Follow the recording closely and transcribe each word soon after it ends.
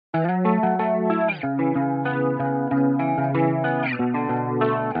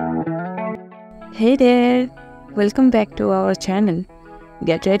Hey there! Welcome back to our channel.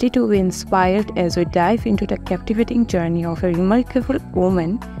 Get ready to be inspired as we dive into the captivating journey of a remarkable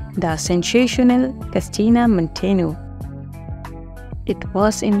woman, the sensational Costina Munteanu. It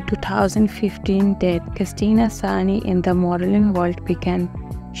was in 2015 that Costina's journey in the modeling world began.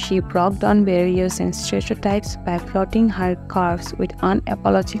 She broke down barriers and stereotypes by flaunting her curves with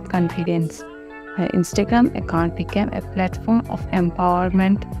unapologetic confidence. Her Instagram account became a platform of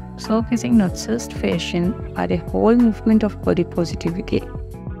empowerment, showcasing not just fashion, but a whole movement of body positivity.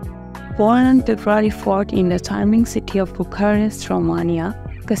 Born on February 4th in the charming city of Bucharest, Romania,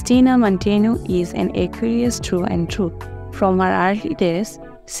 Costina Munteanu is an Aquarius through and through. From her early days,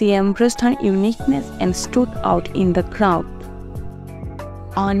 she embraced her uniqueness and stood out in the crowd.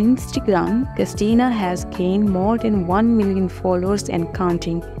 On Instagram, Costina has gained more than 1 million followers and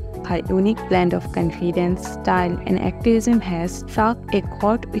counting. Her unique blend of confidence, style, and activism has struck a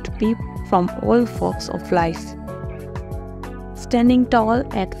chord with people from all walks of life. Standing tall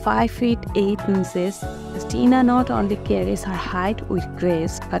at 5 feet 8 inches, Costina not only carries her height with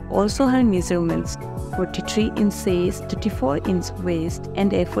grace but also her measurements: 43 inches, 34-inch waist,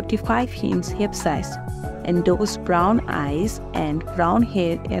 and a 45-inch hip size. And those brown eyes and brown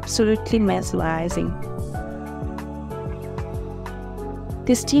hair absolutely mesmerizing.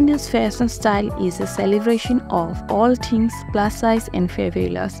 Costina's fashion style is a celebration of all things plus size and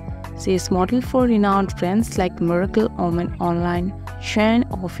fabulous. She is modeled for renowned brands like Miracle Woman Online, Shine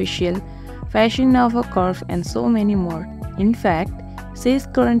Official, Fashion Nova Curve, and so many more. In fact, she is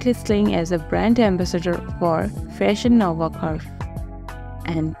currently slaying as a brand ambassador for Fashion Nova Curve.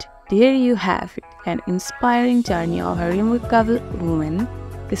 And there you have it, an inspiring journey of a remarkable woman,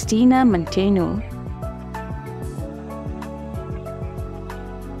 Costina Munteanu.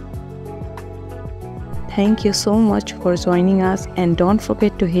 Thank you so much for joining us, and don't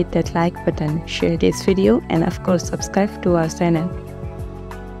forget to hit that like button, share this video, and of course subscribe to our channel.